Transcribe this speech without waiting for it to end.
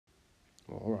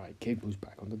Alright, Cable's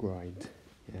back on the grind,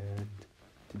 and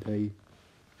today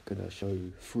I'm gonna show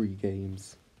 3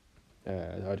 games.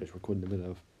 I just recorded in the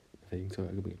middle of the thing, so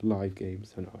it's gonna be live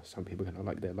games. I know some people are gonna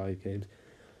like their live games.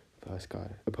 First guy,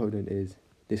 opponent is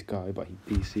this guy, but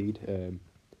he DC'd.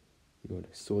 You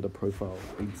saw the profile,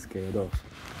 he's scared off,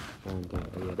 and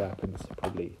yeah, that happens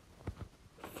probably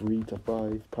 3 to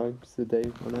 5 times a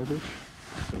day on average.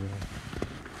 So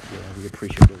yeah, we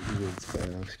appreciate those rewards, but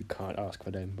obviously can't ask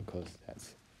for them because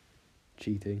that's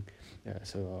cheating.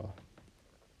 So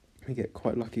we get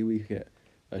quite lucky. We get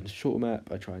a short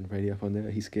map. I try and ready up on there.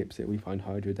 He skips it. We find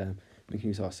Hydro Dam. We can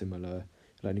use our similar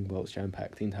lightning bolts, jam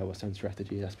pack, Team Tower Stun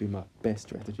strategy. That's been my best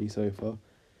strategy so far.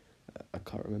 I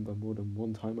can't remember more than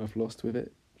one time I've lost with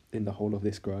it in the whole of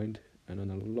this grind, and on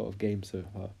a lot of games so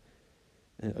far.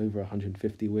 Over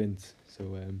 150 wins.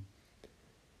 So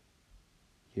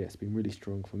yeah, it's been really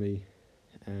strong for me,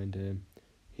 and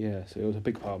yeah, so it was a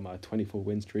big part of my 24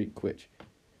 win streak, which I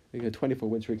think a 24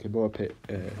 win streak in Warpit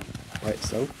by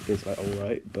itself is like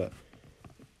alright, but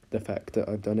the fact that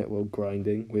I've done it while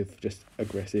grinding with just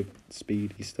aggressive,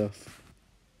 speedy stuff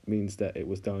means that it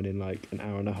was done in like an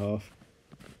hour and a half,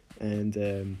 and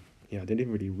yeah, I didn't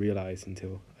even really realise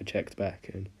until I checked back,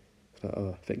 and it's like,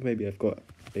 oh, I think maybe I've got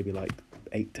maybe like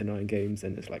 8 to 9 games,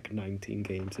 and it's like 19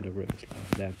 games in a row. It's like,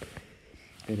 oh, damn.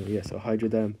 Anyway, yeah, so Hydro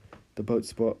Dam, the boat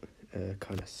spot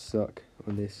kind of suck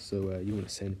on this, so you want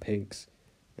to send pinks,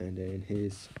 and then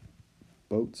his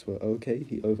boats were okay.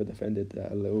 He over defended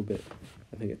that a little bit.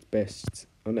 I think it's best,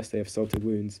 unless they have salted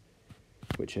wounds,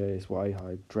 which is why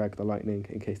I drag the lightning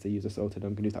in case they use a salted.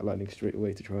 I'm going to use that lightning straight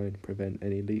away to try and prevent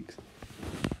any leaks.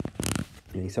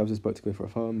 And he sells his boat to go for a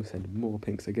farm, send more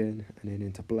pinks again, and then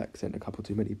into black, sent a couple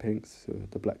too many pinks, so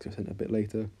the blacks were sent a bit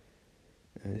later.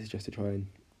 And this is just to try and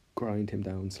grind him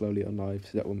down slowly on live,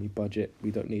 so that when we budget, we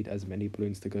don't need as many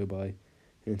balloons to go by,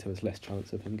 and so there's less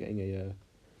chance of him getting a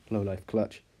low life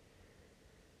clutch.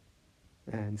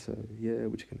 And so yeah,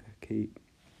 we're just gonna keep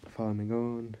farming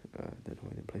on. Don't know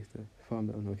why I didn't place the farm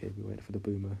that on. Okay, we waited for the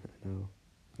boomer, and now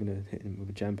I'm gonna hit him with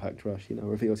a jam-packed rush.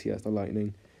 Reveals he has the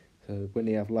lightning, so when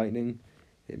they have lightning,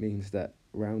 it means that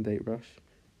round 8 rush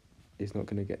is not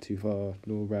gonna get too far,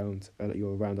 nor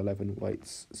your round 11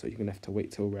 whites, so you're gonna have to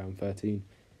wait till round 13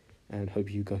 and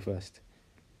hope you go first.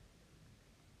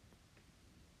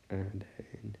 And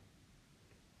then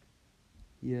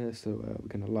yeah, so we're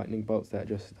gonna lightning bolts that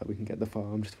just so that we can get the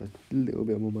farm just for a little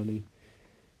bit more money.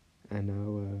 And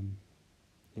now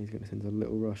he's gonna send a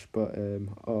little rush, but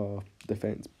our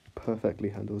defense perfectly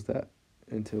handles that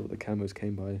until the camos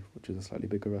came by, which is a slightly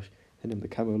bigger rush. And then the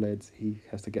camo leads, he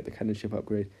has to get the cannon ship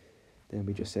upgrade. Then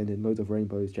we just send in loads of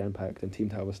rainbows, jam packed, and Team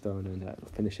Tower Stun, and that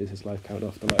finishes his life count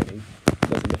off. The lightning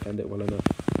doesn't defend it well enough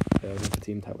with the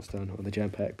Team Tower Stun or the jam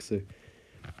pack. So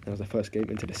that was the first game.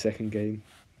 Into the second game,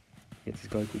 it's this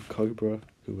guy called Cobra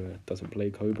who doesn't play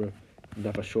Cobra.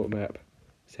 Another short map,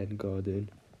 send Garden,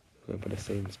 went for the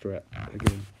same strat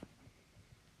again.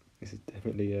 This is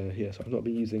definitely yeah. So I've not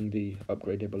been using the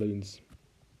upgraded balloons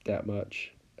that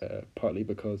much, partly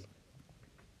because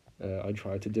I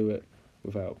tried to do it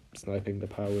without sniping the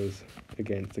powers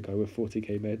against the guy with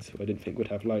 40k meds, who I didn't think would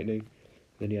have lightning.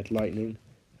 Then he had lightning,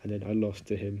 and then I lost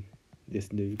to him, this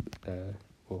noob.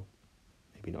 Well,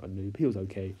 maybe not a noob. He was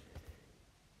okay.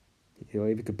 If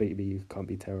you could beat me, you can't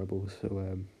be terrible.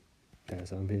 So that's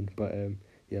something. But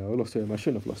yeah, I lost to him. I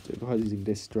shouldn't have lost to him. I was using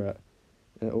this strat,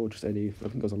 or just any. I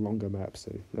think it was a longer map,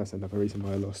 so that's another reason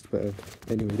why I lost. But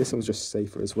anyway, this one's just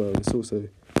safer as well. It's also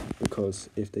because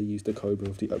if they use the Cobra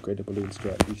with the upgraded balloon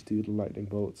strat, you just do the lightning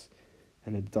bolts,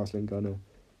 and then the dazzling gunner.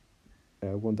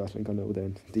 One dazzling gunner will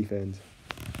then defend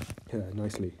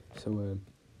nicely. So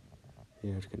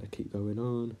yeah, just gonna keep going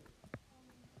on.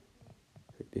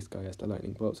 This guy has the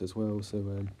lightning bolts as well,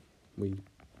 so we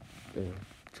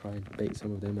try and bait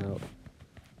some of them out.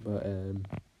 But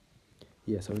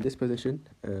yeah, so in this position,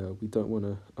 we don't want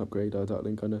to upgrade our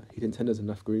Darkling Gunner. He didn't send us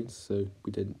enough greens, so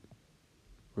we didn't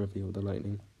reveal the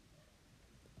lightning.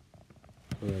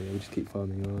 So yeah, we just keep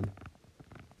farming on.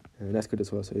 And that's good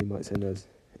as well, so he might send us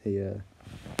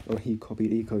he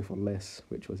copied Eco for less,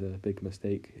 which was a big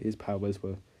mistake. His powers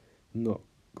were not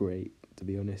great, to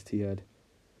be honest. He had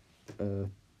a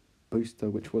booster,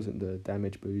 which wasn't the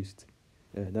damage boost.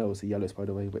 That was the yellows, by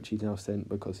the way, which he now sent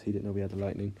because he didn't know we had the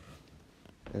lightning.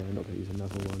 I'm not going to use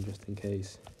another one just in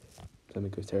case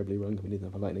something goes terribly wrong and we need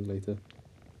another lightning later.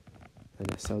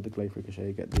 And sell the Glaive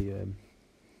Ricochet, get the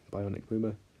Bionic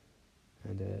Boomer.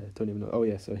 And don't even know. Oh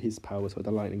yeah, so his powers were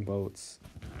the lightning bolts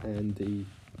and the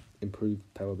improved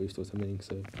power boost or something.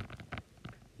 So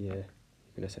yeah, you're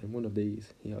going to send one of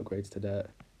these. He upgrades to that.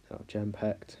 Now jam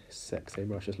packed, same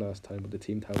rush as last time with the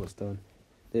Team Tower Stun.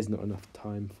 there's not enough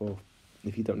time for,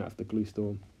 if you don't have the glue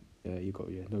storm, you got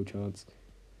no chance.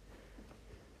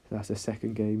 That's the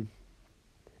second game.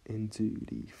 Into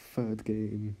the third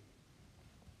game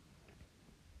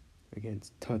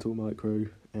against Turtle Micro,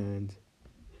 and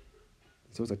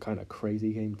it was a kind of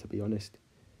crazy game, to be honest.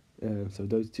 So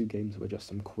those two games were just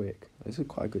some quick. This is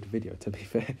quite a good video, to be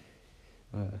fair.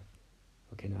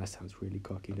 Okay, now that sounds really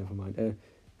cocky. Never mind.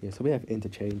 Yeah, so we have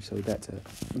interchange, so that's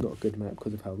not a good map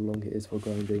because of how long it is for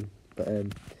grinding. But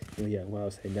yeah, what I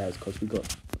was saying now is because we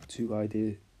got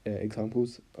two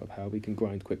examples of how we can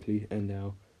grind quickly, and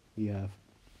now we have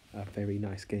a very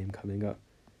nice game coming up.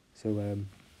 So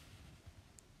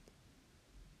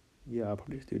yeah, I'll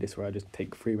probably just do this where I just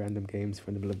take 3 random games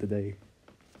for the middle of the day,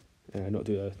 not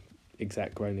do the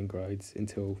exact grinding grids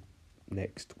until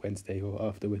next Wednesday or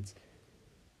afterwards,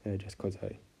 just because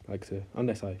I like to,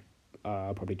 unless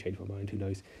I'll probably change my mind, who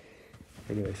knows.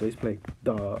 Anyway, so let's play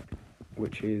Dart,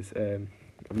 which is, I'm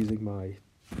using my,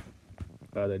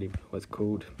 I don't even know what it's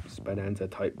called, Bonanza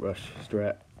type rush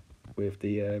strat with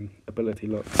the ability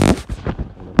lock,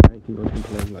 and I'm banking on him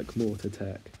playing like Mortar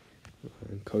Attack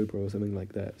and Cobra or something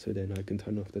like that, so then I can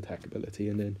turn off the attack ability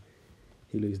and then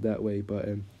he lose that way. But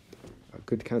a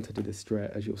good counter to this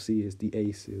strat, as you'll see, is the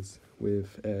aces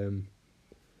with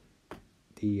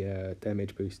the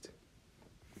damage boost.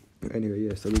 Anyway,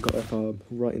 yeah, so we got a farm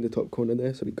right in the top corner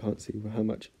there, so we can't see how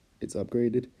much it's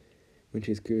upgraded, which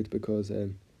is good because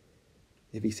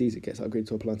if he sees it gets upgraded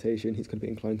to a plantation, he's going to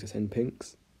be inclined to send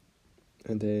pinks,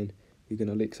 and then you're going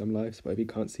to lick some lives. But if he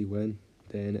can't see when,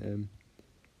 then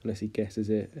unless he guesses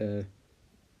it,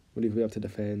 we'll either be able to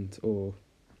defend or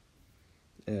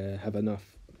have enough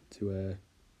to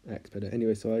axe better.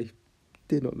 Anyway, so I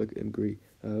did not look at him greed.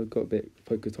 Got a bit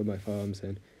focused on my farms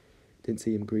and didn't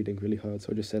see him greeding really hard, so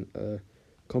I just sent a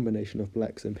combination of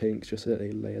blacks and pinks just so that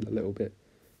they lay a little bit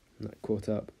and like caught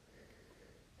up.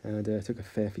 And took a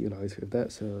fair few lives with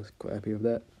that, so I was quite happy with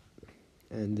that.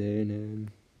 And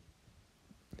then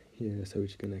yeah, so we're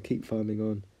just gonna keep farming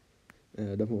on.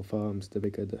 The more farms, the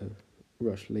bigger the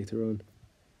rush later on.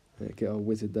 Get our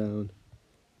wizard down.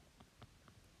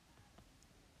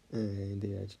 And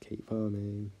yeah, just keep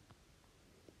farming.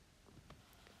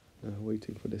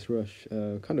 Waiting for this rush.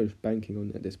 Kind of just banking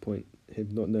on at this point, him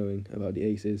not knowing about the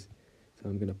aces. So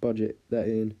I'm going to budget that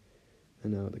in.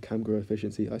 And now the camera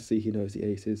efficiency, I see he knows the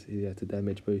aces. He had to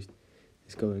damage boost.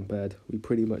 It's going bad. We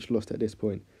pretty much lost at this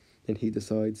point. Then he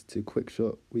decides to quick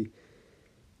shot. We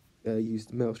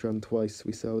used Maelstrom twice.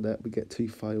 We sell that. We get 2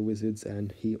 fire wizards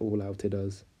and he all outed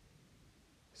us.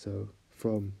 So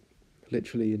from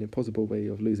literally an impossible way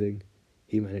of losing,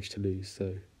 he managed to lose.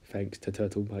 So thanks to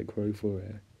Turtle Micro for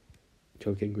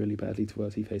choking really badly to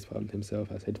us. He facepalmed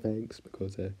himself. I said thanks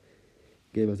because he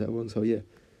gave us that one. So yeah,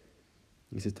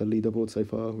 this is the leaderboard so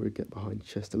far. We get behind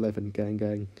Chest 11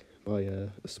 Gang by a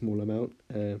small amount.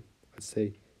 I'd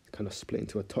say it's kind of split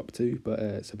into a top 2, but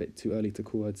it's a bit too early to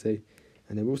call, I'd say.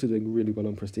 And then we're also doing really well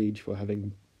on Prestige for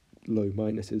having low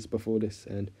minuses before this,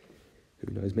 and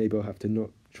who knows, maybe I'll have to not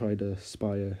try to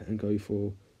Spire and go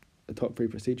for a top 3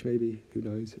 Prestige maybe, who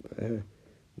knows, but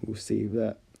we'll see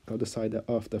that. I'll decide that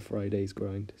after Friday's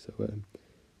grind. So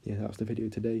yeah, that was the video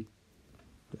today.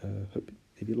 Hope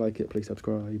if you like it, please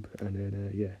subscribe, and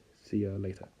then yeah, see you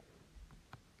later.